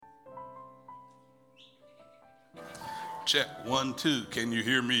Check 1, 2. Can you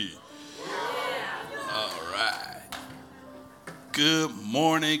hear me? All right. Good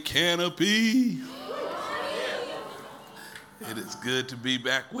morning, Canopy. It is good to be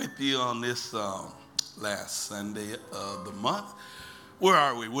back with you on this last Sunday of the month. Where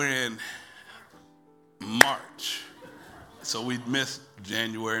are we? We're in March. So we missed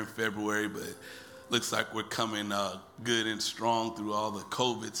January and February, but it looks like we're coming good and strong through all the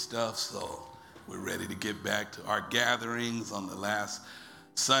COVID stuff. So we're ready to get back to our gatherings on the last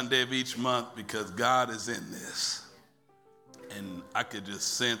Sunday of each month because God is in this. And I could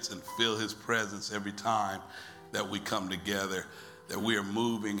just sense and feel his presence every time that we come together, that we are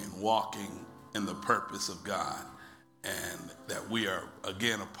moving and walking in the purpose of God, and that we are,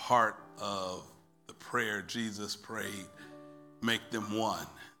 again, a part of the prayer Jesus prayed, make them one,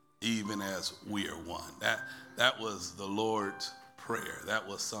 even as we are one. That was the Lord's prayer. That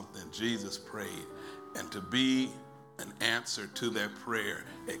was something Jesus prayed. And to be an answer to that prayer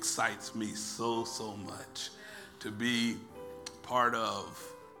excites me so much. To be part of,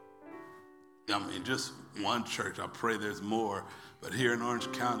 just one church. I pray there's more. But here in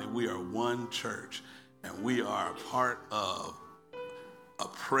Orange County, we are one church. And we are a part of a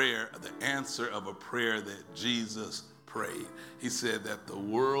prayer, the answer of a prayer that Jesus prayed. He said that the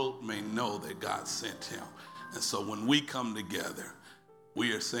world may know that God sent him. And so when we come together,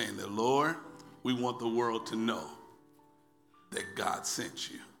 we are saying that, Lord, we want the world to know that God sent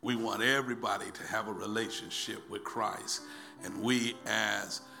you. We want everybody to have a relationship with Christ. And we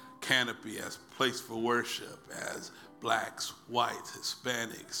as Canopy, as Place for Worship, as blacks, whites,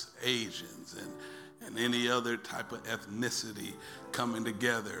 Hispanics, Asians, and any other type of ethnicity coming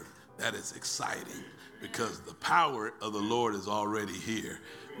together, that is exciting because the power of the Lord is already here.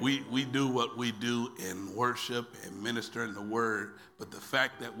 We do what we do in worship and ministering the word, but the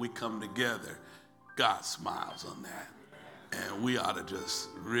fact that we come together, God smiles on that. And we ought to just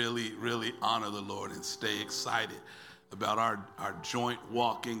really honor the Lord and stay excited about our joint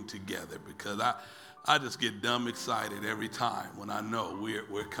walking together, because I just get dumb excited every time when I know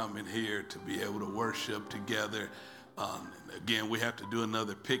we're coming here to be able to worship together. Again, we have to do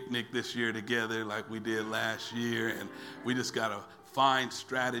another picnic this year together like we did last year, and we just got to find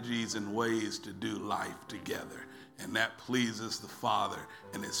strategies and ways to do life together. And that pleases the Father,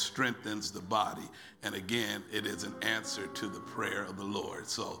 and it strengthens the body. And again, it is an answer to the prayer of the Lord.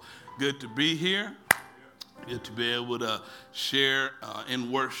 So good to be here. Good to be able to share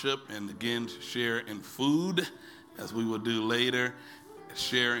in worship, and again, share in food, as we will do later,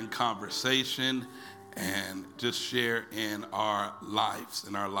 share in conversation, and just share in our lives,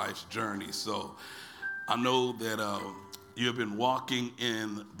 in our life's journey. So I know that you have been walking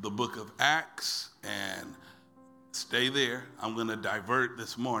in the book of Acts, and stay there. I'm going to divert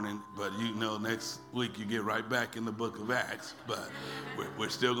this morning, but next week you get right back in the book of Acts. But we're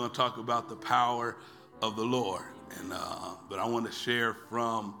still going to talk about the power of the Lord. And but I want to share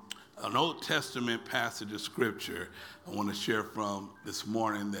from an Old Testament passage of scripture. I want to share from this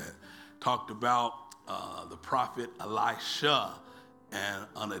morning that talked about the prophet Elisha, and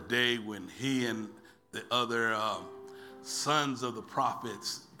on a day when he and the other sons of the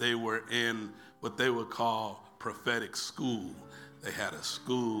prophets, they were in what they would call prophetic school. They had a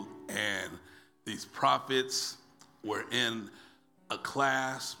school, and these prophets were in a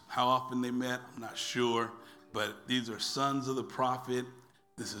class. How often they met, I'm not sure, but these are sons of the prophet.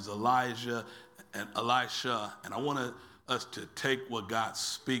 This is Elijah and Elisha, and I want us to take what God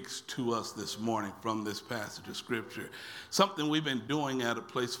speaks to us this morning from this passage of scripture. Something we've been doing at a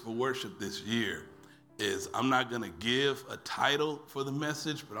Place for Worship this year is, I'm not going to give a title for the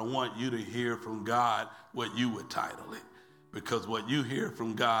message, but I want you to hear from God what you would title it. Because what you hear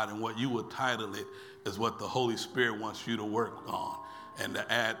from God and what you would title it is what the Holy Spirit wants you to work on, and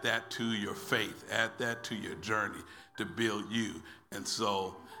to add that to your faith, add that to your journey to build you. And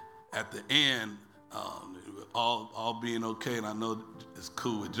so at the end, all being okay, and I know it's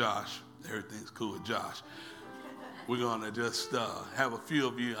cool with Josh, everything's cool with Josh, we're going to just have a few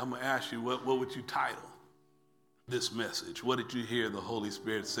of you. I'm going to ask you, what would you title this message? What did you hear the Holy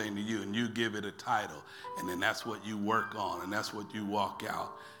Spirit saying to you? And you give it a title, and then that's what you work on, and that's what you walk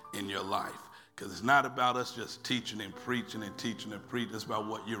out in your life. Because it's not about us just teaching and preaching and teaching and preaching. It's about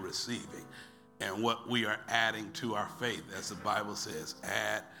what you're receiving and what we are adding to our faith. As the Bible says,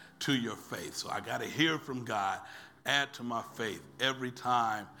 add to your faith. So I got to hear from God, add to my faith every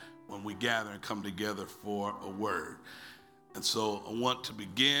time when we gather and come together for a word. And so I want to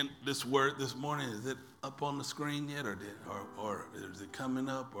begin this word this morning. Is it up on the screen yet, or is it coming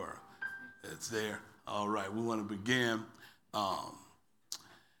up, or it's there? All right, we want to begin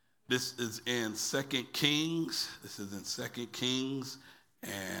This is in 2 Kings. This is in 2 Kings.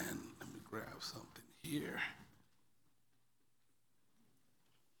 And let me grab something here.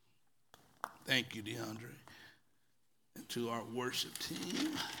 Thank you, DeAndre. And to our worship team.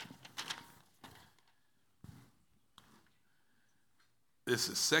 This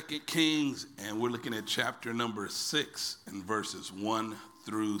is 2 Kings, and we're looking at chapter number 6 and verses 1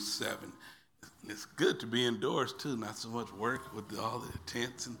 through 7. It's good to be indoors, too. Not so much work with all the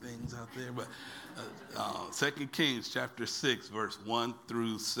tents and things out there. But 2 Kings chapter 6, verse 1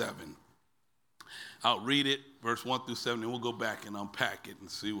 through 7. I'll read it, verse 1 through 7, and we'll go back and unpack it and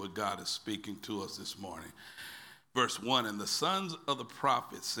see what God is speaking to us this morning. Verse 1, and the sons of the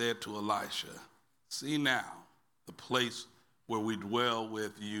prophet said to Elisha, see now, the place where we dwell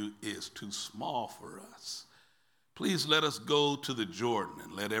with you is too small for us. Please let us go to the Jordan,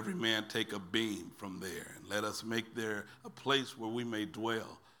 and let every man take a beam from there, and let us make there a place where we may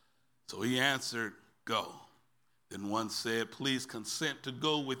dwell. So he answered, go. Then one said, please consent to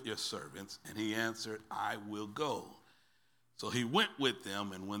go with your servants. And he answered, I will go. So he went with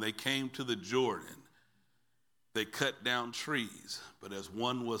them, and when they came to the Jordan, they cut down trees. But as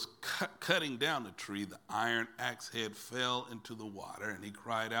one was cutting down a tree, the iron axe head fell into the water, and he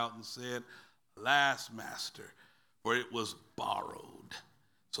cried out and said, alas, master, for it was borrowed.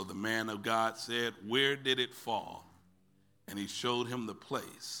 So the man of God said, where did it fall? And he showed him the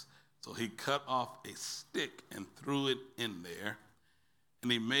place. So he cut off a stick and threw it in there,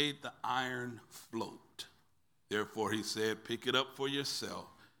 and he made the iron float. Therefore he said, pick it up for yourself.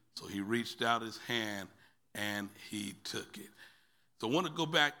 So he reached out his hand, and he took it. So I want to go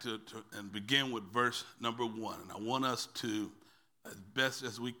back to and begin with verse number 1. And I want us to, as best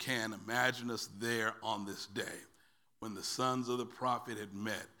as we can, imagine us there on this day when the sons of the prophet had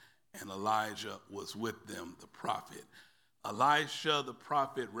met and Elijah was with them, the prophet. Elisha, the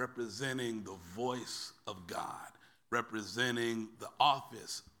prophet, representing the voice of God, representing the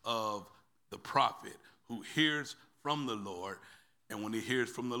office of the prophet who hears from the Lord. And when he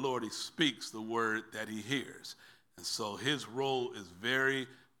hears from the Lord, he speaks the word that he hears. And so his role is very,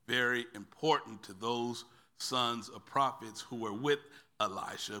 very important to those sons of prophets who were with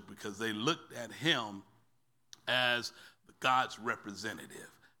Elisha, because they looked at him as God's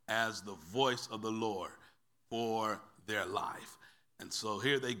representative, as the voice of the Lord for their life. And so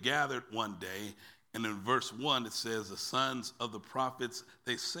here they gathered one day, and in verse 1 it says, the sons of the prophets,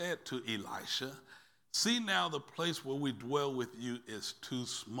 they said to Elisha, see now, the place where we dwell with you is too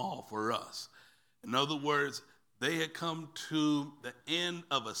small for us. In other words, they had come to the end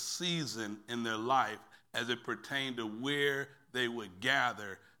of a season in their life as it pertained to where they would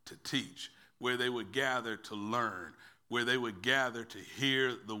gather to teach, where they would gather to learn, where they would gather to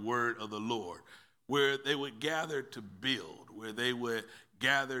hear the word of the Lord, where they would gather to build, where they would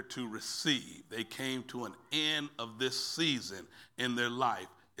gather to receive. They came to an end of this season in their life.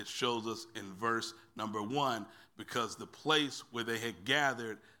 It shows us in verse number 1, because the place where they had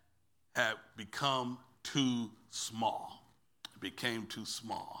gathered had become too small. It became too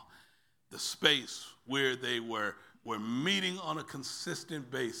small. The space where they were meeting on a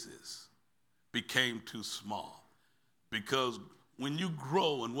consistent basis became too small. Because when you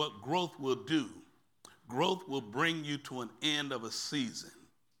grow, and what growth will do, growth will bring you to an end of a season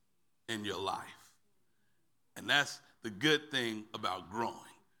in your life. And that's the good thing about growing.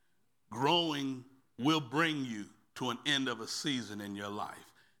 Growing will bring you to an end of a season in your life.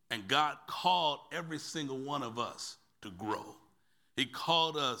 And God called every single one of us to grow. He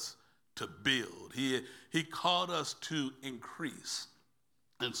called us to build. He called us to increase.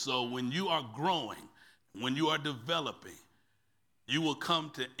 And so when you are growing, when you are developing, you will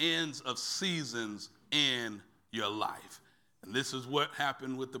come to ends of seasons in your life. And this is what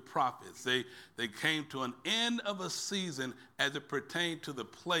happened with the prophets. They came to an end of a season as it pertained to the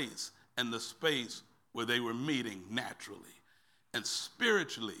place and the space where they were meeting naturally. And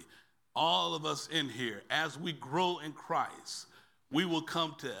spiritually, all of us in here, as we grow in Christ, we will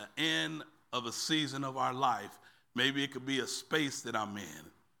come to an end of a season of our life. Maybe it could be a space that I'm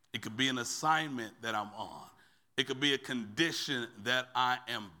in. It could be an assignment that I'm on. It could be a condition that I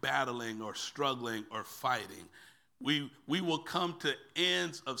am battling or struggling or fighting. We will come to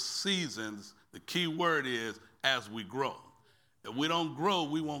ends of seasons. The key word is as we grow. If we don't grow,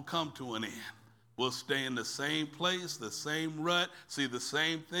 we won't come to an end. We'll stay in the same place, the same rut, see the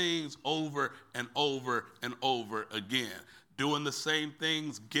same things over and over and over again, doing the same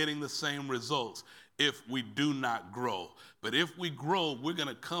things, getting the same results if we do not grow. But if we grow, we're going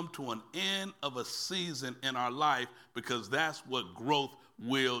to come to an end of a season in our life, because that's what growth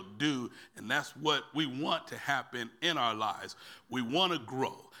will do, and that's what we want to happen in our lives. We want to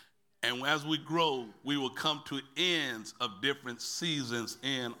grow. And as we grow, we will come to ends of different seasons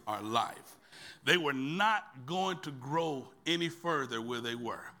in our life. They were not going to grow any further where they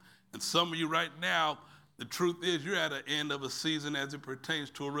were. And some of you right now, the truth is you're at an end of a season as it pertains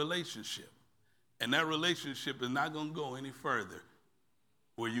to a relationship. And that relationship is not going to go any further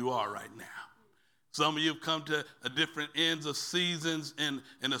where you are right now. Some of you have come to a different ends of seasons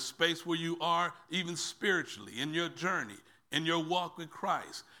in a space where you are, even spiritually, in your journey, in your walk with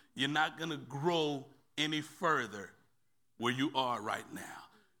Christ. You're not going to grow any further where you are right now.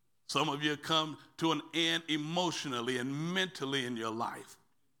 Some of you have come to an end emotionally and mentally in your life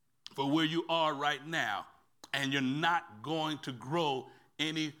for where you are right now, and you're not going to grow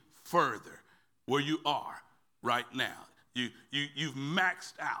any further where you are right now. You've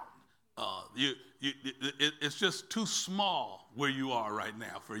maxed out. It's just too small where you are right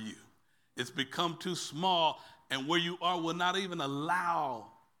now for you. It's become too small, and where you are will not even allow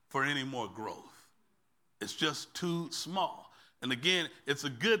for any more growth. It's just too small. And again, it's a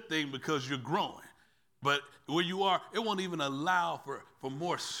good thing because you're growing. But where you are, it won't even allow for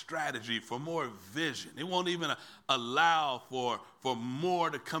more strategy, for more vision. It won't even allow for more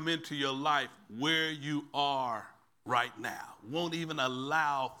to come into your life where you are right now. Won't even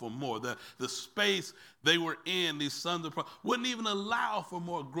allow for more. The space they were in, these sons of prophets, wouldn't even allow for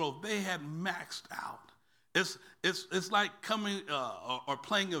more growth. They had maxed out. It's like coming or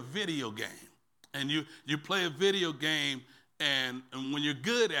playing a video game. And you play a video game, and when you're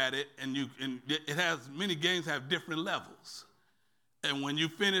good at it, and it has many games have different levels. And when you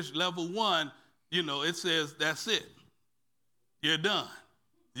finish level 1, it says that's it. You're done.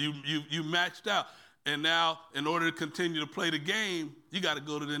 You maxed out. And now, in order to continue to play the game, you got to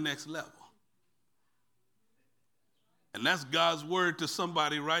go to the next level. And that's God's word to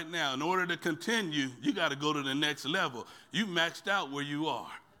somebody right now. In order to continue, you got to go to the next level. You maxed out where you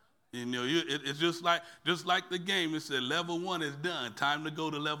are. It's just like the game. It said level 1 is done. Time to go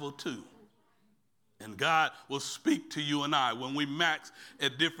to level 2. And God will speak to you and I when we max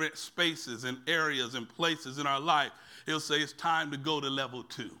at different spaces and areas and places in our life. He'll say it's time to go to level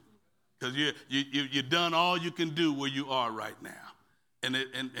 2. Because you've done all you can do where you are right now. And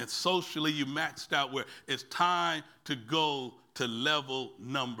socially you maxed out where it's time to go to level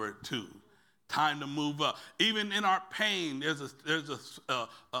number 2. Time to move up. Even in our pain, there's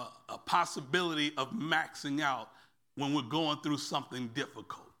a possibility of maxing out when we're going through something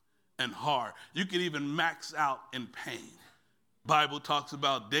difficult and hard. You can even max out in pain. Bible talks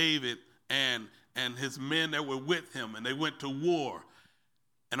about David and his men that were with him, and they went to war.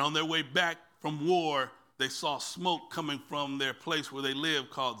 And on their way back from war, they saw smoke coming from their place where they lived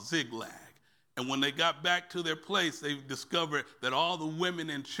called Ziklag. And when they got back to their place, they discovered that all the women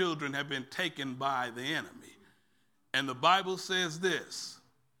and children had been taken by the enemy. And the Bible says this.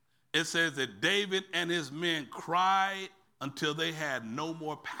 It says that David and his men cried until they had no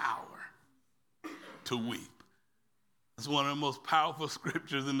more power to weep. It's one of the most powerful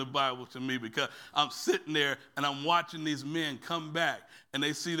scriptures in the Bible to me, because I'm sitting there and I'm watching these men come back, and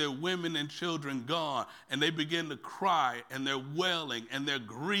they see their women and children gone, and they begin to cry, and they're wailing, and they're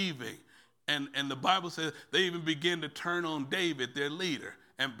grieving. And the Bible says they even begin to turn on David, their leader,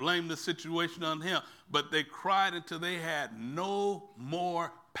 and blame the situation on him. But they cried until they had no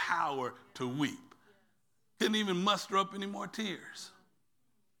more power to weep. Couldn't even muster up any more tears.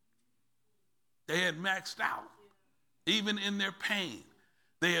 They had maxed out. Even in their pain,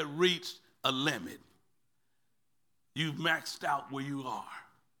 they had reached a limit. You've maxed out where you are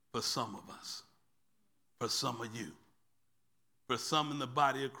for some of us, for some of you, for some in the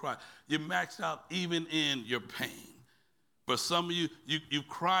body of Christ. You maxed out even in your pain. For some of you, you've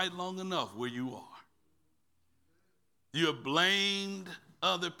cried long enough where you are. You have blamed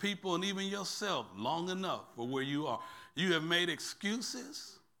other people and even yourself long enough for where you are. You have made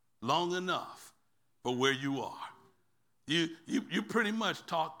excuses long enough for where you are. You pretty much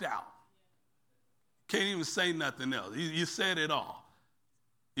talked out. Can't even say nothing else. You said it all.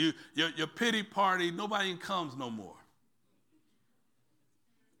 Your pity party, nobody comes no more.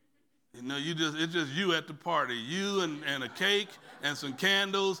 It's just you at the party. You and a cake and some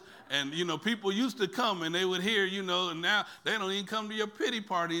candles. And, people used to come and they would hear, and now they don't even come to your pity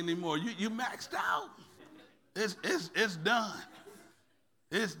party anymore. You maxed out. It's done.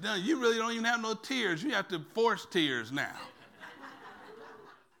 It's done. You really don't even have no tears. You have to force tears now.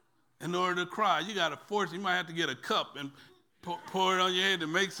 In order to cry, you got to force. You might have to get a cup and pour it on your head to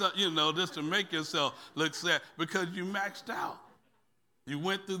make something, just to make yourself look sad, because you maxed out. You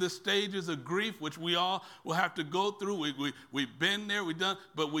went through the stages of grief, which we all will have to go through. We've been there, we've done,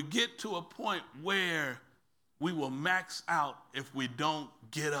 but we get to a point where we will max out if we don't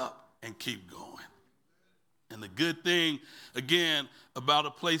get up and keep going. And the good thing, again, about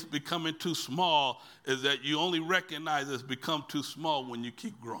a place becoming too small is that you only recognize it's become too small when you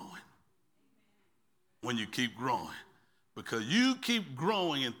keep growing. When you keep growing. Because you keep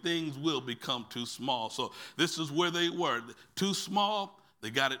growing and things will become too small. So this is where they were. Too small, we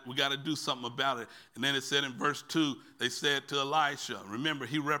got to do something about it. And then it said in verse 2, they said to Elisha, remember,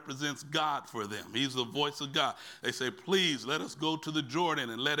 he represents God for them. He's the voice of God. They say, please let us go to the Jordan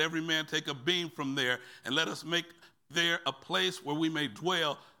and let every man take a beam from there and let us make there a place where we may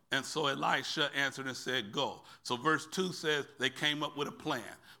dwell. And so Elisha answered and said, go. So verse 2 says they came up with a plan.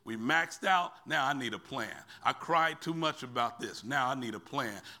 We maxed out, now I need a plan. I cried too much about this, now I need a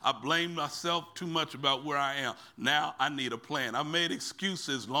plan. I blamed myself too much about where I am, now I need a plan. I made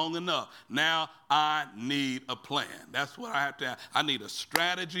excuses long enough, now I need a plan. That's what I have to have. I need a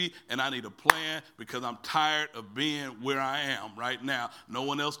strategy and I need a plan because I'm tired of being where I am right now. No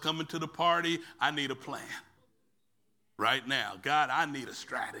one else coming to the party, I need a plan. Right now, God, I need a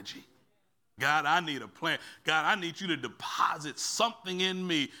strategy. God, I need a plan. God, I need you to deposit something in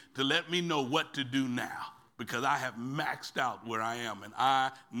me to let me know what to do now because I have maxed out where I am and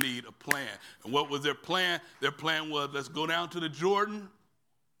I need a plan. And what was their plan? Their plan was, let's go down to the Jordan.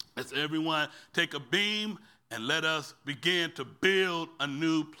 Let's everyone take a beam and let us begin to build a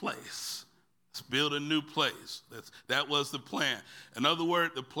new place. Let's build a new place. That was the plan. In other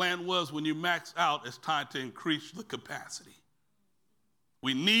words, the plan was when you max out, it's time to increase the capacity.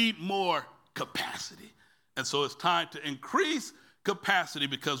 We need more capacity. And so it's time to increase capacity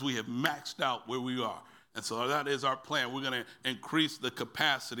because we have maxed out where we are. And so that is our plan. We're going to increase the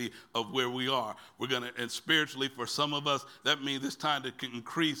capacity of where we are. We're going to, and spiritually for some of us, that means it's time to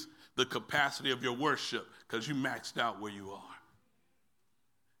increase the capacity of your worship because you maxed out where you are.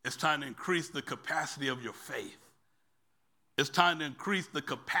 It's time to increase the capacity of your faith. It's time to increase the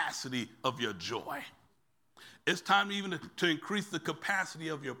capacity of your joy. It's time even to increase the capacity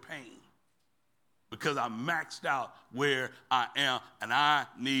of your pain because I maxed out where I am and I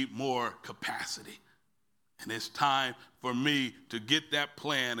need more capacity. And it's time for me to get that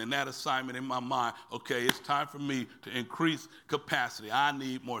plan and that assignment in my mind. Okay, it's time for me to increase capacity. I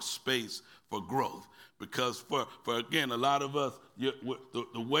need more space for growth because for again, a lot of us,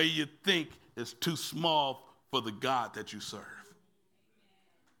 the way you think is too small for the God that you serve.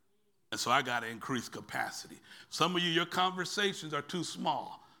 And so I got to increase capacity. Some of you, your conversations are too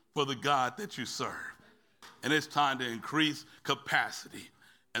small for the God that you serve. And it's time to increase capacity.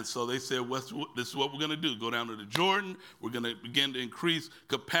 And so they said, this is what we're going to do. Go down to the Jordan. We're going to begin to increase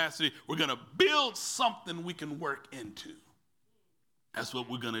capacity. We're going to build something we can work into. That's what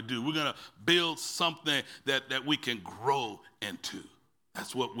we're going to do. We're going to build something that we can grow into.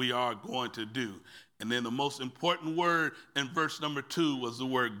 That's what we are going to do. And then the most important word in verse number 2 was the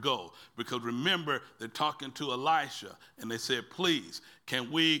word go. Because remember, they're talking to Elisha. And they said, please,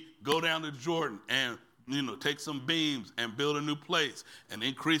 can we go down to Jordan and take some beams and build a new place and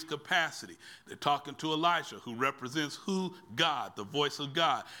increase capacity. They're talking to Elisha, who represents who? God, the voice of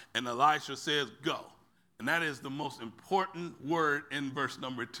God. And Elisha says, go. And that is the most important word in verse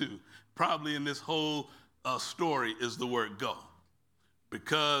number 2. Probably in this whole story is the word go.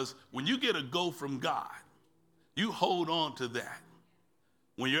 Because when you get a go from God, you hold on to that.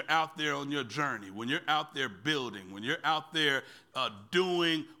 When you're out there on your journey, when you're out there building, when you're out there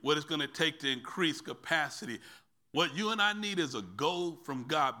doing what it's going to take to increase capacity, what you and I need is a go from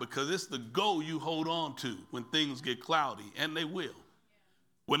God because it's the go you hold on to when things get cloudy, and they will.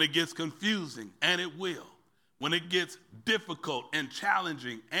 When it gets confusing, and it will. When it gets difficult and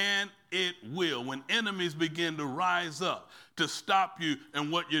challenging, and it will. When enemies begin to rise up to stop you in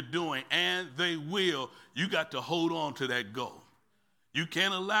what you're doing, and they will, you got to hold on to that go. You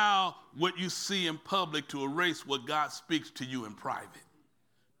can't allow what you see in public to erase what God speaks to you in private.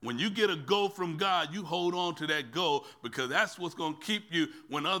 When you get a go from God, you hold on to that go because that's what's going to keep you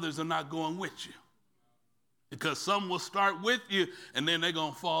when others are not going with you. Because some will start with you and then they're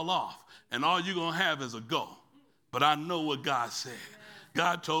going to fall off. And all you're going to have is a go. But I know what God said.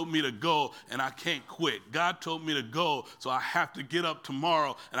 God told me to go and I can't quit. God told me to go, so I have to get up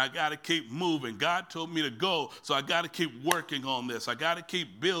tomorrow and I got to keep moving. God told me to go, so I got to keep working on this. I got to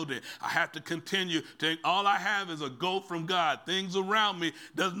keep building. I have to continue. All I have is a go from God. Things around me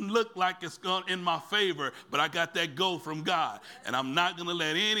doesn't look like it's gone in my favor, but I got that go from God. And I'm not going to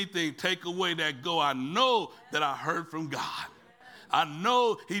let anything take away that go. I know that I heard from God. I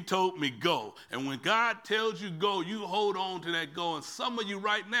know he told me go. And when God tells you go, you hold on to that go. And some of you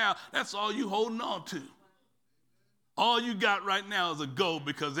right now, that's all you holding on to. All you got right now is a go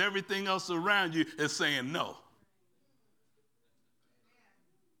because everything else around you is saying no.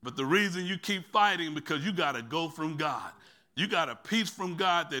 But the reason you keep fighting because you got to go from God. You got a peace from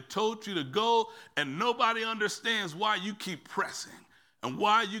God that told you to go, and nobody understands why you keep pressing and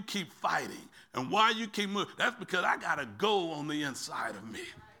why you keep fighting and why you keep moving. That's because I got a goal on the inside of me.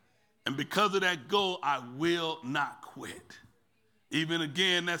 And because of that goal, I will not quit. Even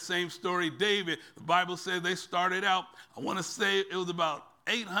again, that same story, David, the Bible says they started out, I want to say it was about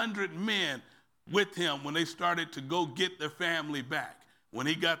 800 men with him when they started to go get their family back, when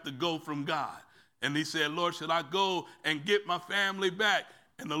he got the go from God. And he said, Lord, should I go and get my family back?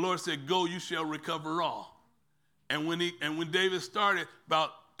 And the Lord said, go, you shall recover all. And when David started,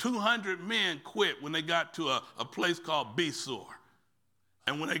 about 200 men quit when they got to a place called Besor.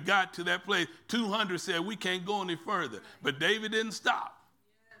 And when they got to that place, 200 said, we can't go any further. But David didn't stop.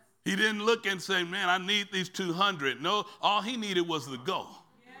 He didn't look and say, man, I need these 200. No, all he needed was the go.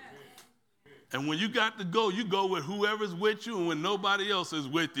 And when you got to go, you go with whoever's with you. And when nobody else is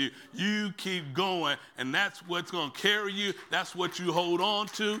with you, you keep going. And that's what's going to carry you. That's what you hold on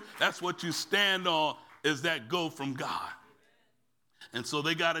to. That's what you stand on, is that go from God. And so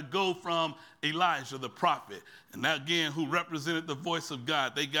they got to go from Elijah, the prophet. And that, again, who represented the voice of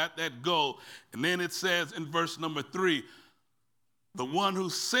God. They got that go. And then it says in verse number 3, the one who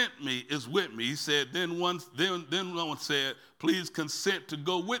sent me is with me. He said, then one said, please consent to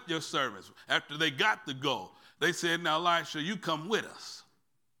go with your servants. After they got the go, they said, now, Elisha, you come with us.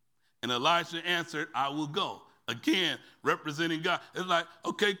 And Elisha answered, I will go. Again, representing God. It's like,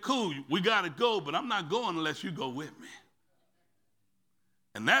 okay, cool, we got to go, but I'm not going unless you go with me.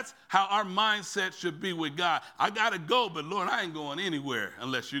 And that's how our mindset should be with God. I got to go, but Lord, I ain't going anywhere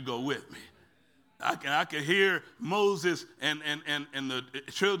unless you go with me. I can hear Moses and the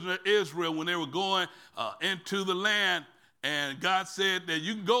children of Israel when they were going into the land, and God said that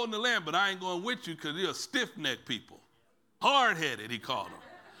you can go in the land, but I ain't going with you because you're stiff-necked people. Hard-headed, he called them.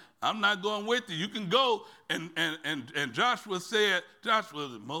 I'm not going with you. You can go. And Joshua said,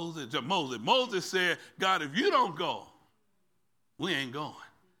 Moses said, God, if you don't go, we ain't going.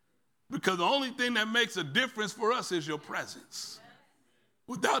 Because the only thing that makes a difference for us is your presence.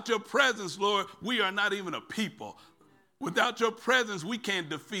 Without your presence, Lord, we are not even a people. Without your presence, we can't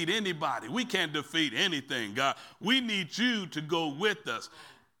defeat anybody. We can't defeat anything, God. We need you to go with us.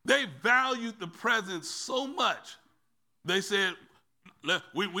 They valued the presence so much. They said,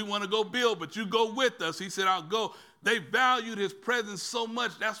 we want to go build, but you go with us. He said, I'll go. They valued his presence so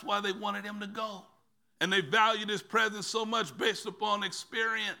much, that's why they wanted him to go. And they valued his presence so much based upon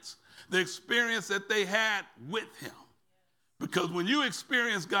experience, the experience that they had with him. Because when you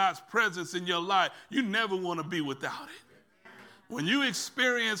experience God's presence in your life, you never want to be without it. When you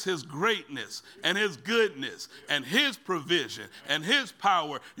experience his greatness and his goodness and his provision and his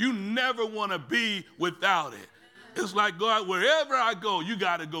power, you never want to be without it. It's like, God, wherever I go, you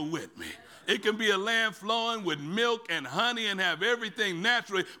got to go with me. It can be a land flowing with milk and honey and have everything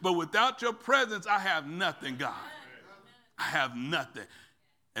naturally, but without your presence, I have nothing, God. I have nothing.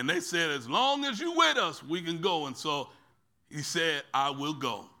 And they said, as long as you're with us, we can go. And so he said, I will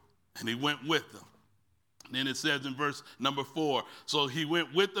go. And he went with them. And then it says in verse number 4, so he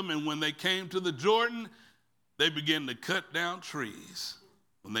went with them, and when they came to the Jordan, they began to cut down trees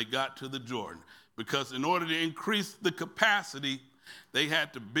when they got to the Jordan. Because in order to increase the capacity, they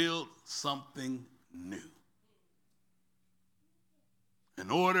had to build something new.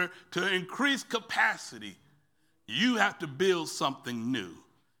 In order to increase capacity, you have to build something new.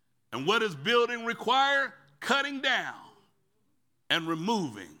 And what does building require? Cutting down and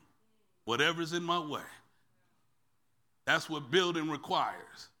removing whatever's in my way. That's what building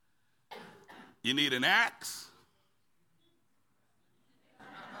requires. You need an axe.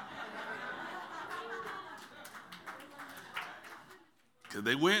 Because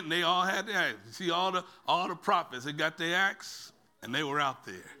they went and they all had the axe. You see all the prophets, they got their axe and they were out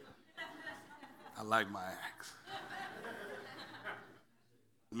there. I like my axe.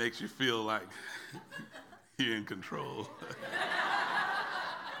 It makes you feel like you're in control.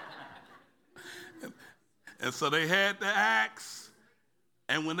 And so they had the axe.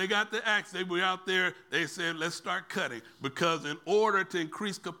 And when they got the axe, they were out there, they said, let's start cutting. Because in order to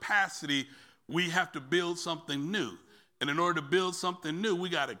increase capacity, we have to build something new. And in order to build something new, we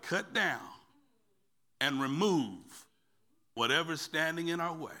got to cut down and remove whatever's standing in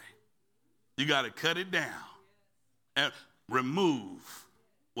our way. You got to cut it down and remove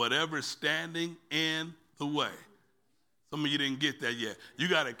whatever's standing in the way. Some of you didn't get that yet. You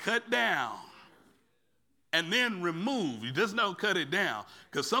got to cut down and then remove. You just don't cut it down.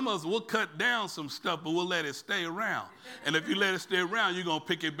 Because some of us will cut down some stuff, but we'll let it stay around. And if you let it stay around, you're going to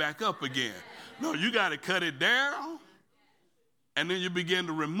pick it back up again. No, you got to cut it down And then you begin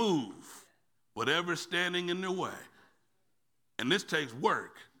to remove whatever's standing in their way. And this takes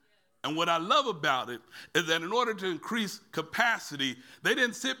work. And what I love about it is that in order to increase capacity, they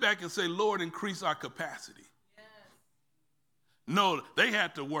didn't sit back and say, Lord, increase our capacity. Yes. No, they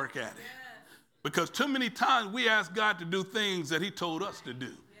had to work at it. Yes. Because too many times we ask God to do things that he told us to do.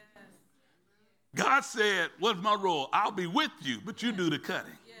 Yes. God said, what's my role? I'll be with you, but you do the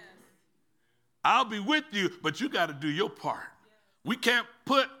cutting. Yes. I'll be with you, but you got to do your part. Yes. We can't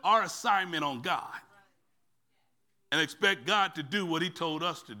put our assignment on God and expect God to do what he told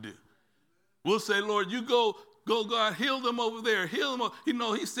us to do. We'll say, Lord, you go, God, heal them over there, heal them.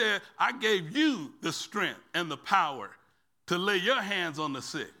 He said, I gave you the strength and the power to lay your hands on the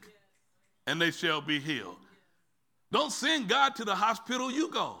sick, and they shall be healed. Don't send God to the hospital, you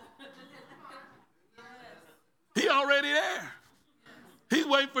go. He already there. He's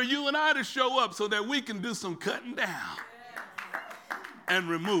waiting for you and I to show up so that we can do some cutting down and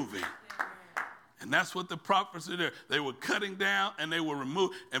removing. And that's what the prophets did there. They were cutting down and they were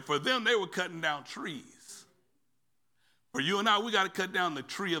removing. And for them, they were cutting down trees. For you and I, we got to cut down the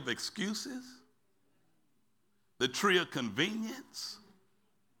tree of excuses, the tree of convenience,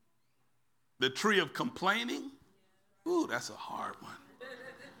 the tree of complaining. Ooh, that's a hard one.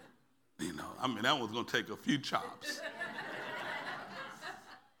 That one's going to take a few chops.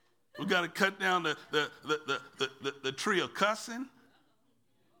 We got to cut down the tree of cussing.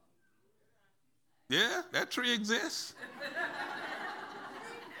 Yeah, that tree exists.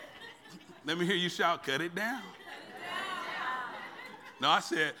 Let me hear you shout, cut it down. No, I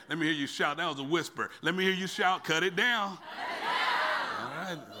said, let me hear you shout. That was a whisper. Let me hear you shout, cut it down. All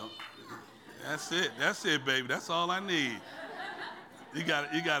right. That's it. That's it, baby. That's all I need. You got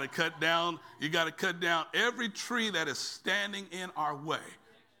to cut down. You got to cut down every tree that is standing in our way.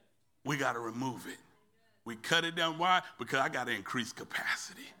 We got to remove it. We cut it down. Why? Because I got to increase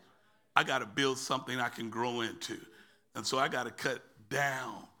capacity. I got to build something I can grow into. And so I got to cut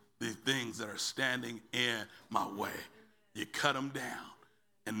down the things that are standing in my way. You cut them down,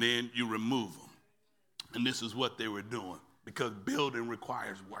 and then you remove them. And this is what they were doing, because building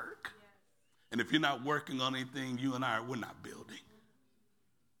requires work. And if you're not working on anything, you and we're not building.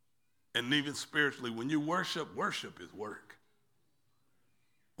 And even spiritually, when you worship, worship is work.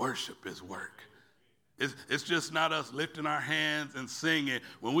 Worship is work. It's just not us lifting our hands and singing.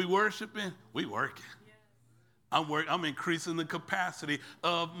 When we worshiping, we working. I'm increasing the capacity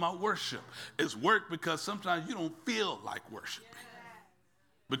of my worship. It's work because sometimes you don't feel like worshiping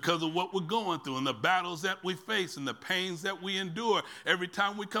because of what we're going through and the battles that we face and the pains that we endure. Every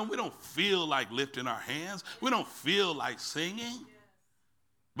time we come, we don't feel like lifting our hands. We don't feel like singing.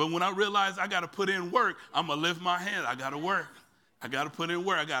 But when I realize I got to put in work, I'm going to lift my hand. I got to work. I got to put in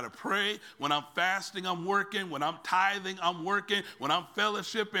work. I got to pray. When I'm fasting, I'm working. When I'm tithing, I'm working. When I'm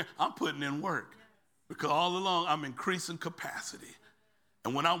fellowshipping, I'm putting in work. Because all along, I'm increasing capacity.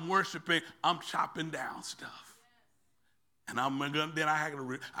 And when I'm worshiping, I'm chopping down stuff. And then I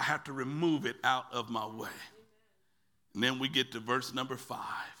have to remove it out of my way. And then we get to verse number 5.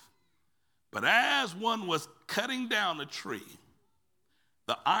 But as one was cutting down a tree,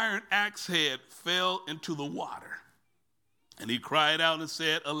 the iron axe head fell into the water. And he cried out and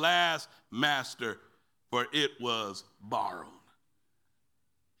said, Alas, master, for it was borrowed.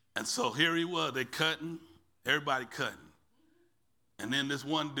 And so here he was, they cutting, everybody cutting. And then this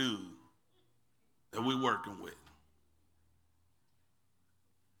one dude that we're working with,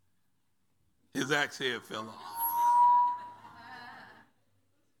 his axe head fell off.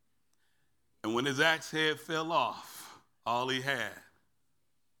 And when his axe head fell off, all he had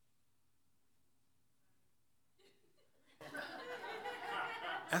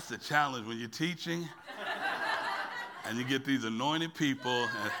That's the challenge when you're teaching and you get these anointed people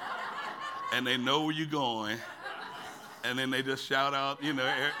and they know where you're going, and then they just shout out,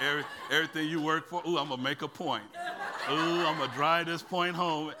 everything you work for. Ooh, I'm going to make a point. Ooh, I'm going to drive this point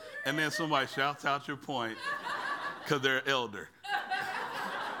home. And then somebody shouts out your point because they're an elder.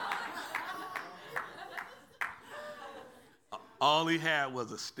 All he had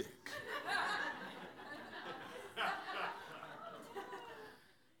was a stick.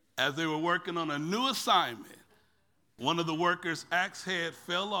 As they were working on a new assignment, one of the workers' axe head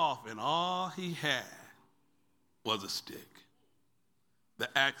fell off, and all he had was a stick. The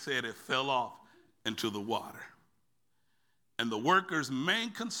axe head had fell off into the water. And the worker's main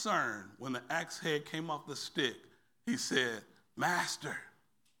concern when the axe head came off the stick, he said, Master,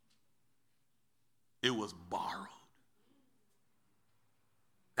 it was borrowed.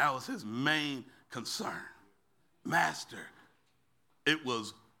 That was his main concern. Master, it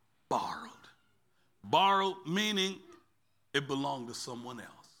was borrowed. Borrowed meaning It belonged to someone else.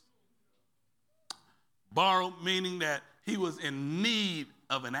 Borrowed meaning that he was in need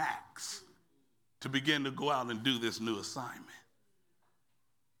of an axe to begin to go out and do this new assignment.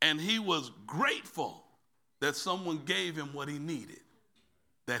 And he was grateful that someone gave him what he needed,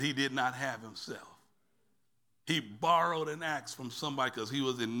 that he did not have himself. He borrowed an axe from somebody because he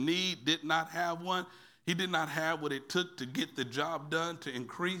was in need, did not have one. He did not have what it took to get the job done, to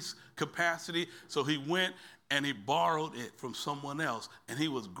increase capacity. So he went and he borrowed it from someone else. And he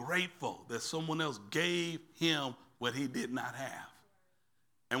was grateful that someone else gave him what he did not have.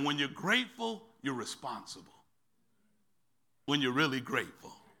 And when you're grateful, you're responsible. When you're really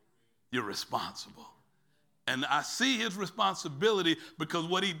grateful, you're responsible. And I see his responsibility because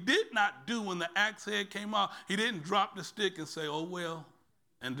what he did not do when the axe head came out, he didn't drop the stick and say, oh, well,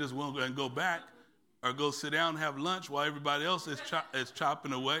 and just won't go back or go sit down and have lunch while everybody else is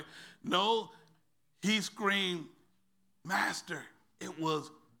chopping away. No, he screamed, Master, it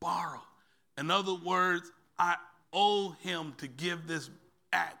was borrowed. In other words, I owe him to give this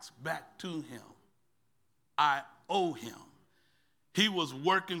axe back to him. I owe him. He was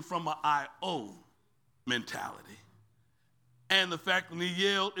working from an I owe mentality. And the fact when he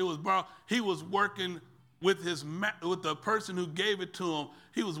yelled it was borrowed, he was working with the person who gave it to him.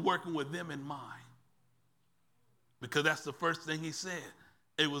 He was working with them in mind. Because that's the first thing he said.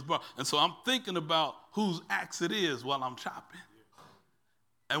 It was borrowed. And so I'm thinking about whose axe it is while I'm chopping.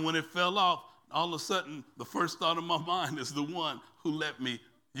 And when it fell off, all of a sudden, the first thought in my mind is the one who let me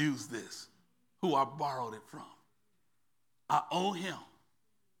use this, who I borrowed it from. I owe him.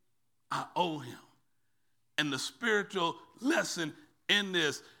 I owe him. And the spiritual lesson in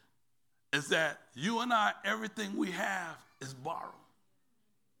this is that you and I, everything we have is borrowed.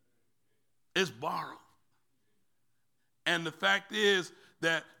 It's borrowed. And the fact is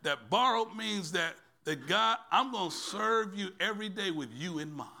that borrowed means that God, I'm going to serve you every day with you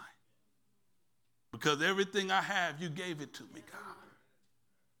in mind. Because everything I have, you gave it to me, God.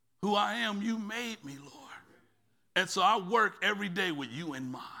 Who I am, you made me, Lord. And so I work every day with you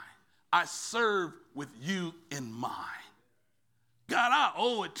in mind. I serve with you in mind. God, I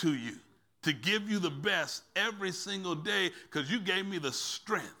owe it to you to give you the best every single day because you gave me the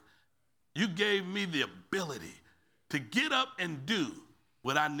strength. You gave me the ability to get up and do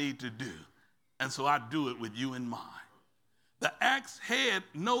what I need to do. And so I do it with you in mind. The axe head,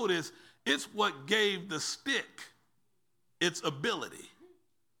 notice, it's what gave the stick its ability,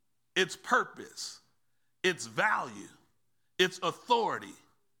 its purpose, its value, its authority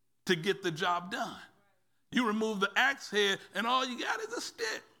to get the job done. You remove the axe head and all you got is a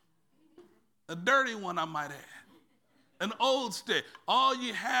stick. A dirty one, I might add. An old stick. All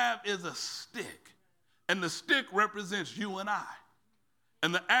you have is a stick. And the stick represents you and I.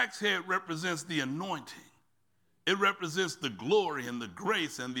 And the axe head represents the anointing. It represents the glory and the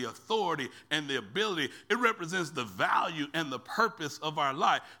grace and the authority and the ability. It represents the value and the purpose of our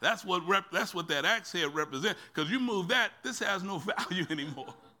life. That's what that axe head represents. Because you move that, this has no value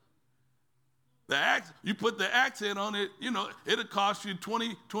anymore. The axe, you put the axe head on it, it'll cost you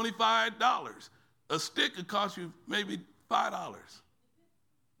 $20, $25. A stick could cost you maybe $5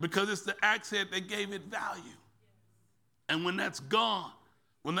 because it's the axe head that gave it value. And when that's gone,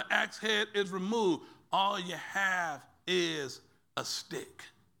 when the axe head is removed, all you have is a stick.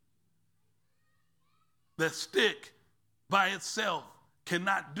 The stick by itself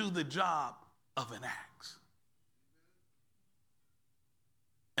cannot do the job of an axe.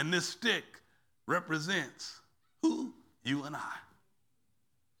 And this stick represents who? You and I.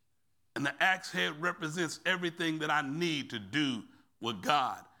 And the axe head represents everything that I need to do what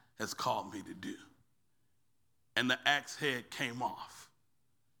God has called me to do. And the axe head came off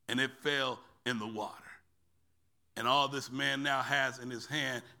and it fell in the water. And all this man now has in his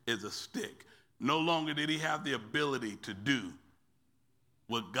hand is a stick. No longer did he have the ability to do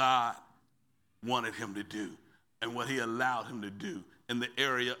what God wanted him to do and what he allowed him to do in the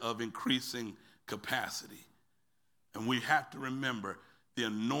area of increasing capacity. And we have to remember the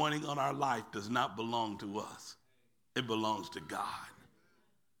anointing on our life does not belong to us. It belongs to God.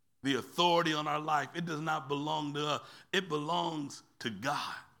 The authority on our life, it does not belong to us. It belongs to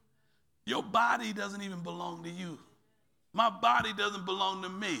God. Your body doesn't even belong to you. My body doesn't belong to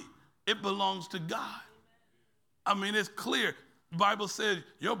me. It belongs to God. I mean, it's clear. The Bible says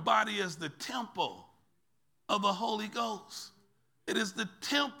your body is the temple of the Holy Ghost. It is the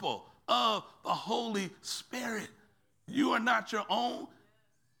temple of the Holy Spirit. You are not your own.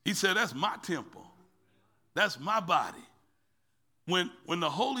 He said, that's my temple. That's my body. When the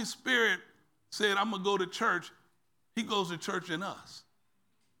Holy Spirit said, I'm going to go to church, he goes to church in us.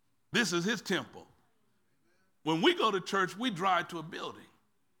 This is his temple. When we go to church, we drive to a building,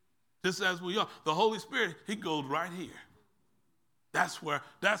 just as we are. The Holy Spirit, he goes right here. That's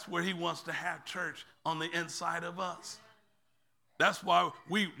where he wants to have church, on the inside of us. That's why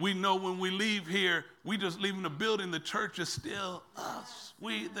we know when we leave here, we just leaving the building, the church is still us.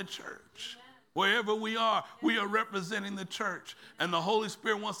 We, the church. Wherever we are representing the church. And the Holy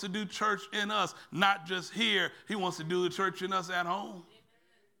Spirit wants to do church in us, not just here. He wants to do the church in us at home.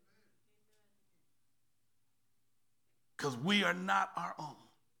 Because we are not our own.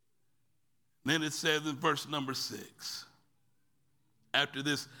 Then it says in verse number 6, after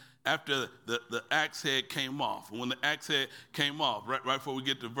the axe head came off, and when the axe head came off, right before we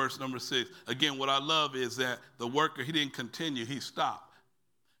get to verse number 6, again, what I love is that the worker, he didn't continue, he stopped.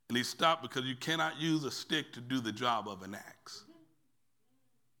 And he stopped because you cannot use a stick to do the job of an axe.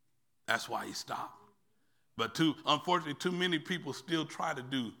 That's why he stopped. But unfortunately, too many people still try to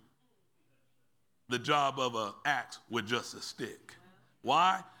do the job of an axe with just a stick.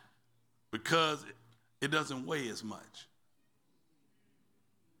 Why? Because it doesn't weigh as much.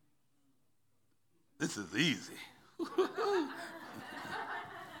 This is easy.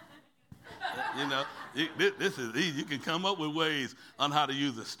 This is easy. You can come up with ways on how to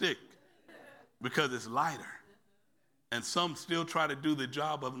use a stick because it's lighter. And some still try to do the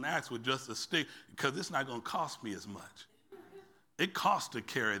job of an axe with just a stick because it's not going to cost me as much. It costs to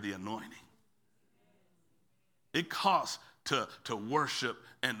carry the anointing. It costs to worship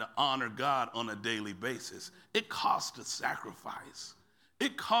and to honor God on a daily basis. It costs to sacrifice.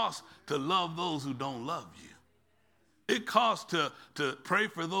 It costs to love those who don't love you. It costs to pray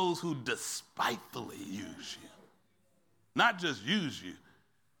for those who despitefully use you. Not just use you.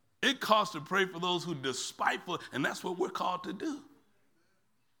 It costs to pray for those who despitefully, and that's what we're called to do.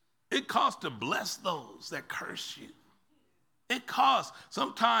 It costs to bless those that curse you. It costs.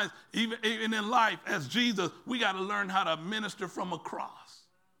 Sometimes, even in life, as Jesus, we got to learn how to minister from a cross.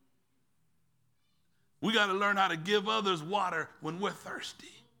 We got to learn how to give others water when we're thirsty.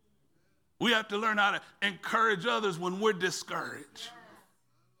 We have to learn how to encourage others when we're discouraged.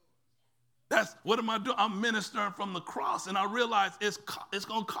 That's what am I doing? I'm ministering from the cross, and I realize it's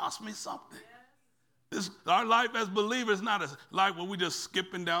going to cost me something. Our life as believers is not a life where we just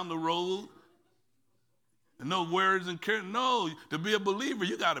skipping down the road. No words and care. No, to be a believer,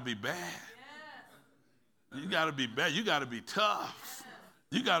 you got to be bad. You got to be bad. You got to be tough.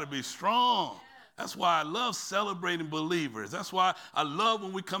 You got to be strong. That's why I love celebrating believers. That's why I love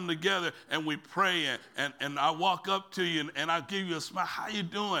when we come together and we pray and I walk up to you and I give you a smile. How you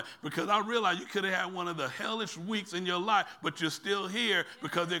doing? Because I realize you could have had one of the hellish weeks in your life, but you're still here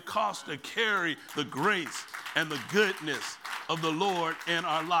because it costs to carry the grace and the goodness of the Lord in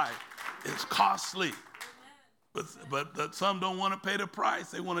our life. It's costly. But some don't want to pay the price.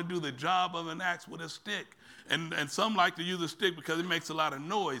 They want to do the job of an axe with a stick. And some like to use a stick because it makes a lot of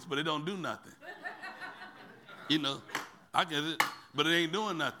noise, but it don't do nothing. I get it, but it ain't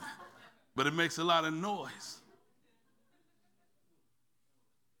doing nothing. But it makes a lot of noise.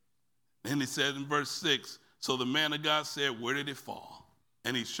 And he said in verse 6, so the man of God said, where did it fall?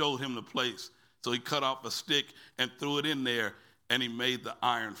 And he showed him the place. So he cut off a stick and threw it in there, and he made the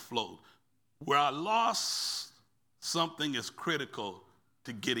iron float. Where I lost something is critical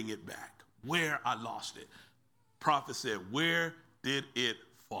to getting it back. Where I lost it. Prophet said, where did it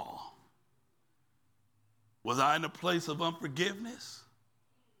fall? Was I in a place of unforgiveness?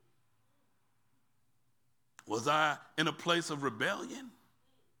 Was I in a place of rebellion?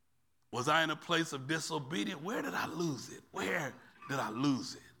 Was I in a place of disobedience? Where did I lose it? Where did I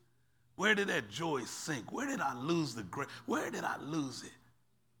lose it? Where did that joy sink? Where did I lose the grace? Where did I lose it?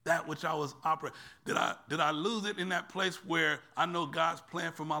 That which I was operating. Did I lose it in that place where I know God's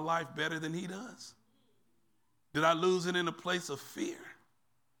plan for my life better than he does? Did I lose it in a place of fear?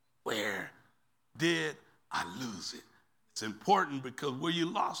 Where did I lose it? It's important because where you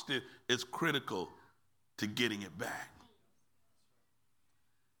lost it is critical to getting it back.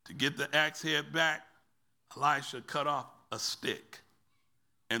 To get the axe head back, Elisha cut off a stick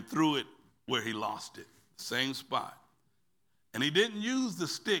and threw it where he lost it, same spot. And he didn't use the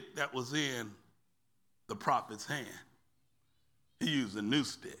stick that was in the prophet's hand. He used a new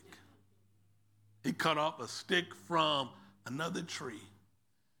stick. He cut off a stick from another tree.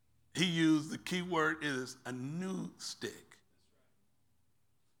 He used, the key word is a new stick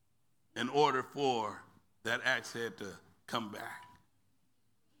in order for that axe head to come back.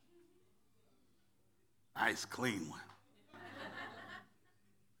 Nice, clean one.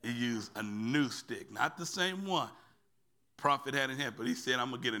 He used a new stick, not the same one prophet had in hand, but he said, I'm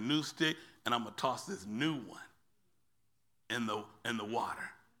going to get a new stick and I'm going to toss this new one in the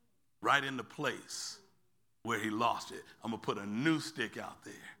water, right in the place where he lost it. I'm going to put a new stick out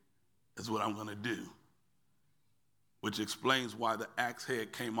there. That's what I'm going to do. Which explains why the axe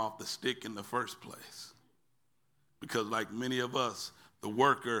head came off the stick in the first place. Because like many of us, the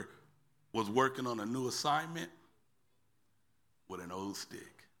worker was working on a new assignment with an old stick.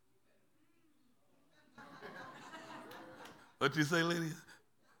 What you say, ladies?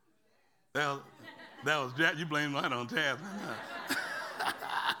 That was Jack. You blame that on Jasmine.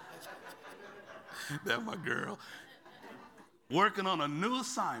 That's my girl. Working on a new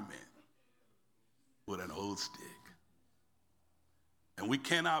assignment with an old stick. And we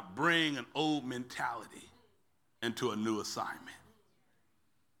cannot bring an old mentality into a new assignment.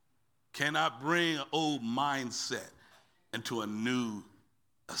 Cannot bring an old mindset into a new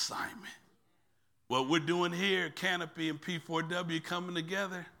assignment. What we're doing here, Canopy and P4W coming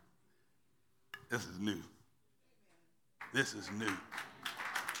together, this is new. This is new.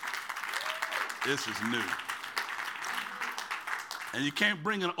 This is new. And you can't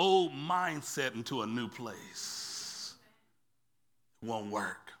bring an old mindset into a new place. It won't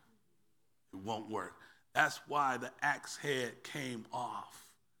work. It won't work. That's why the axe head came off,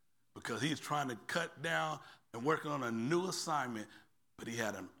 because he's trying to cut down and working on a new assignment, but he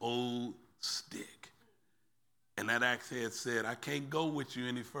had an old stick. And that axe head said, I can't go with you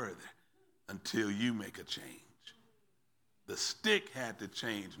any further until you make a change. The stick had to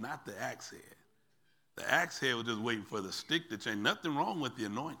change, not the axe head. The axe head was just waiting for the stick to change. Nothing wrong with the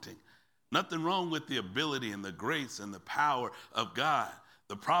anointing. Nothing wrong with the ability and the grace and the power of God.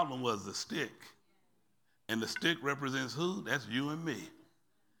 The problem was the stick. And the stick represents who? That's you and me.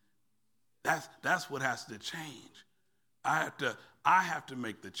 That's what has to change. I have to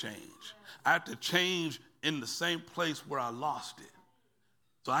make the change. I have to change in the same place where I lost it.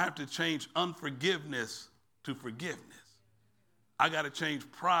 So I have to change unforgiveness to forgiveness. I got to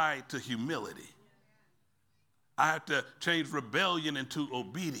change pride to humility. I have to change rebellion into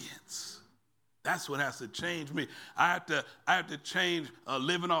obedience. That's what has to change me. I have to change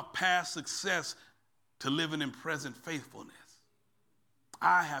living off past success to living in present faithfulness.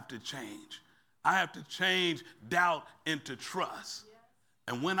 I have to change. I have to change doubt into trust.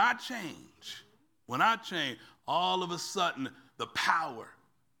 And when I change, all of a sudden the power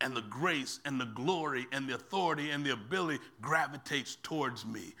and the grace and the glory and the authority and the ability gravitates towards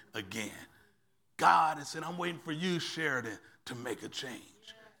me again. God has said, I'm waiting for you, Sheridan, to make a change.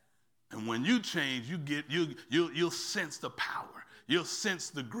 And when you change, you'll sense the power. You'll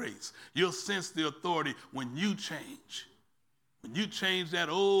sense the grace. You'll sense the authority when you change. When you change that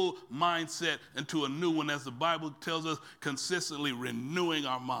old mindset into a new one, as the Bible tells us, consistently renewing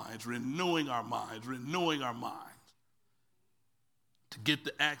our minds, renewing our minds, renewing our minds. To get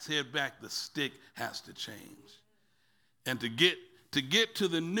the axe head back, the stick has to change. And to get to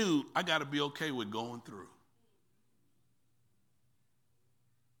the new, I got to be okay with going through.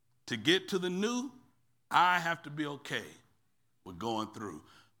 To get to the new, I have to be okay with going through.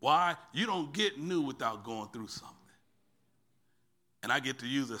 Why? You don't get new without going through something. And I get to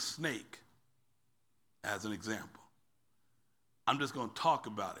use a snake as an example. I'm just going to talk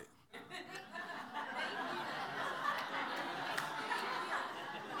about it.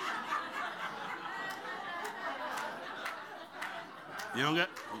 You don't get,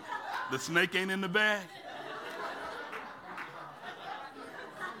 the snake ain't in the bag?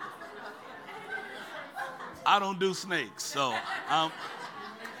 I don't do snakes, so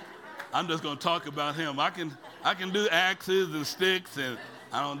I'm just going to talk about him. I can do axes and sticks, and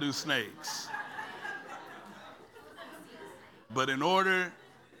I don't do snakes. But in order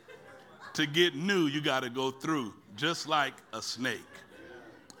to get new, you got to go through, just like a snake.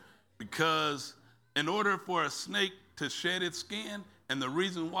 Because in order for a snake to shed its skin, and the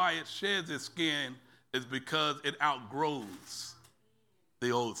reason why it sheds its skin is because it outgrows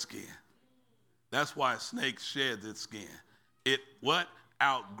the old skin. That's why a snake sheds its skin. It what?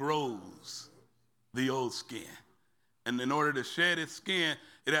 Outgrows the old skin. And in order to shed its skin,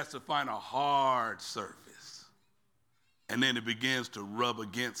 it has to find a hard surface. And then it begins to rub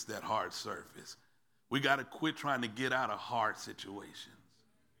against that hard surface. We got to quit trying to get out of hard situations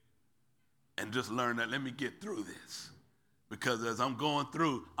and just learn that, let me get through this. Because as I'm going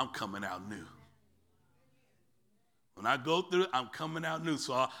through, I'm coming out new. When I go through it, I'm coming out new.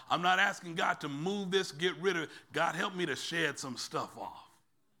 So I'm not asking God to move this, get rid of it. God, help me to shed some stuff off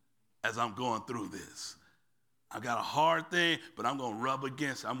as I'm going through this. I got a hard thing, but I'm going to rub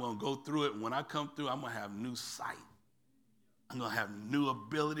against it. I'm going to go through it. And when I come through, I'm going to have new sight. I'm going to have new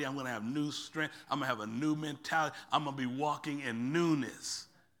ability. I'm going to have new strength. I'm going to have a new mentality. I'm going to be walking in newness.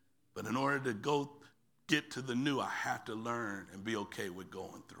 But in order to get to the new, I have to learn and be okay with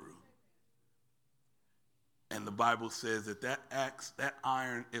going through. And the Bible says that axe, that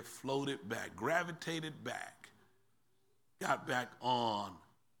iron, it floated back, gravitated back, got back on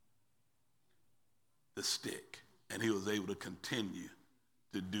the stick, and he was able to continue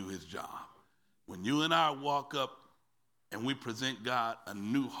to do his job. When you and I walk up and we present God a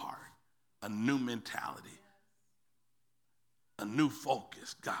new heart, a new mentality, a new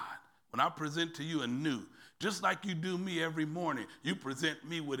focus, God, when I present to you a new, just like you do me every morning, you present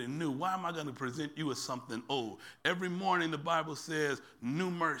me with a new. Why am I going to present you with something old? Every morning the Bible says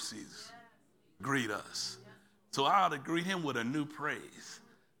new mercies greet us. So I ought to greet him with a new praise,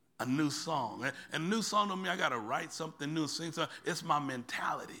 a new song. And a new song don't mean I got to write something new, sing something. It's my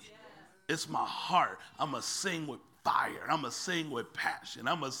mentality. It's my heart. I'm going to sing with fire. I'm going to sing with passion.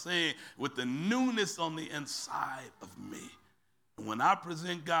 I'm going to sing with the newness on the inside of me. And when I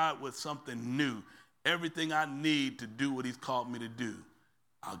present God with something new, everything I need to do what he's called me to do,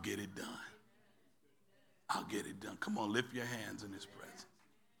 I'll get it done. I'll get it done. Come on, lift your hands in his presence.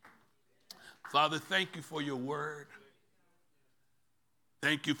 Father, thank you for your word.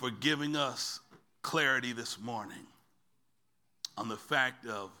 Thank you for giving us clarity this morning on the fact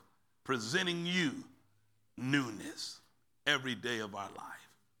of presenting you newness every day of our life.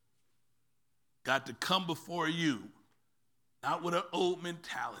 God, to come before you, not with an old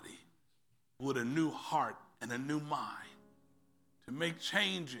mentality, with a new heart and a new mind, to make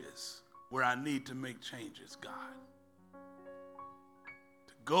changes where I need to make changes, God.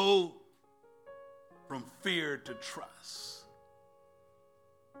 To go from fear to trust.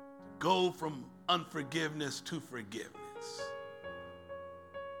 To go from unforgiveness to forgiveness.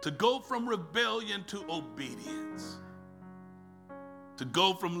 To go from rebellion to obedience. To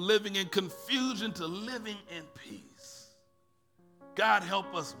go from living in confusion to living in peace. God,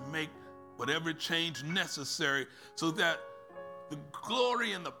 help us make whatever change necessary so that the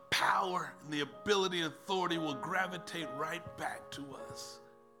glory and the power and the ability and authority will gravitate right back to us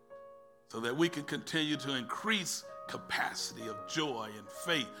so that we can continue to increase capacity of joy and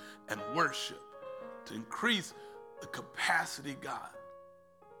faith and worship, to increase the capacity, God,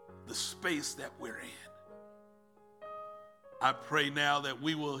 the space that we're in. I pray now that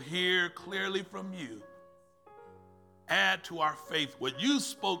we will hear clearly from you. Add to our faith what you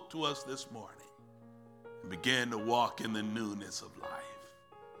spoke to us this morning and begin to walk in the newness of life.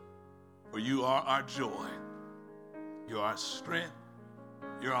 For you are our joy. You're our strength.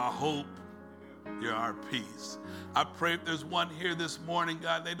 You're our hope. You're our peace. I pray if there's one here this morning,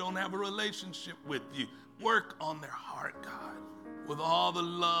 God, they don't have a relationship with you. Work on their heart, God, with all the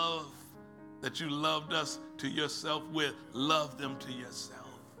love that you loved us to yourself with. Love them to yourself.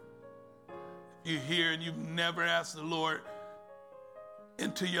 You're here and you've never asked the Lord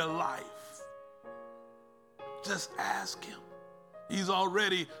into your life, just ask him. He's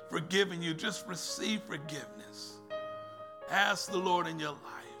already forgiven you. Just receive forgiveness. Ask the Lord in your life.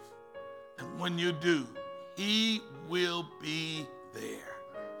 And when you do, he will be there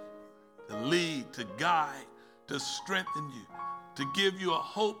to lead, to guide, to strengthen you, to give you a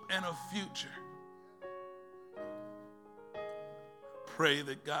hope and a future. Pray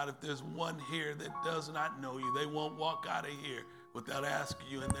that, God, if there's one here that does not know you, they won't walk out of here without asking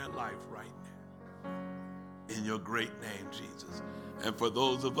you in their life right now. In your great name, Jesus. And for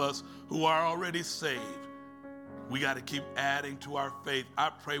those of us who are already saved, we got to keep adding to our faith. I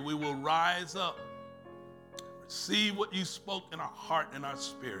pray we will rise up, receive what you spoke in our heart and our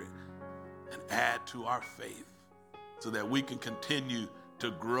spirit, and add to our faith so that we can continue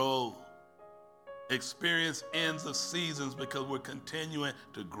to grow, experience ends of seasons because we're continuing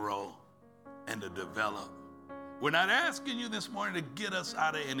to grow and to develop. We're not asking you this morning to get us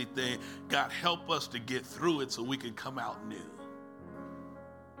out of anything. God, help us to get through it so we can come out new.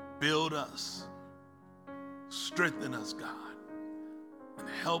 Build us, strengthen us, God, and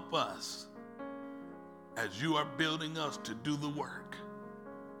help us as you are building us to do the work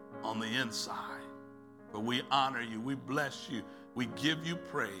on the inside. But we honor you, we bless you, we give you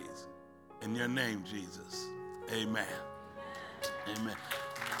praise. In your name, Jesus. Amen. Amen.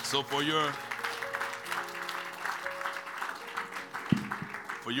 So for your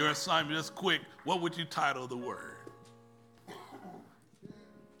assignment, just quick, what would you title the word?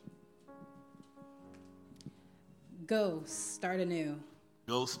 Go, start anew.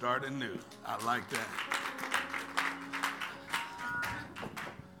 Go, start anew. I like that.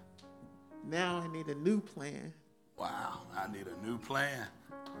 Now I need a new plan. Wow, I need a new plan.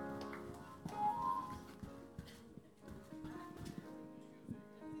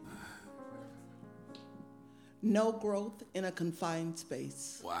 No growth in a confined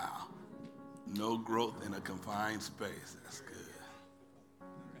space. Wow. No growth in a confined space. That's good.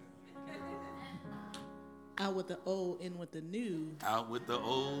 Out with the old, in with the new. Out with the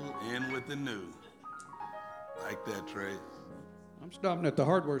old, in with the new. Like that, Trey. I'm stopping at the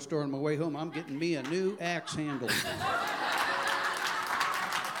hardware store on my way home. I'm getting me a new axe handle.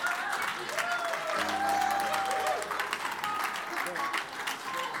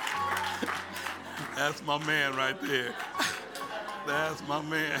 That's my man right there. That's my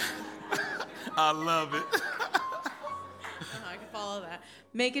man. I love it. I can follow that.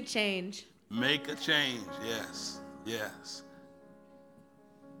 Make a change. Make a change. Yes. Yes.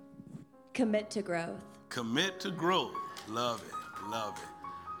 Commit to growth. Commit to growth. Love it. Love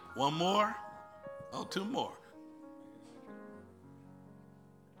it. One more? Oh, two more.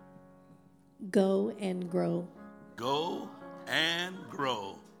 Go and grow. Go and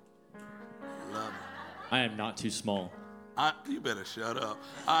grow. Love it. I am not too small. You better shut up.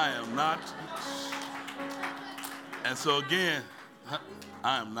 I am not. And so again,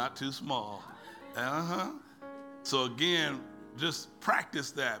 I am not too small. So again, just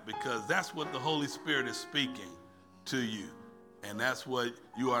practice that, because that's what the Holy Spirit is speaking to you. And that's what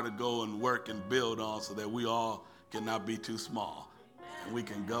you are to go and work and build on, so that we all cannot be too small. And we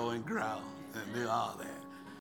can go and grow and do all that.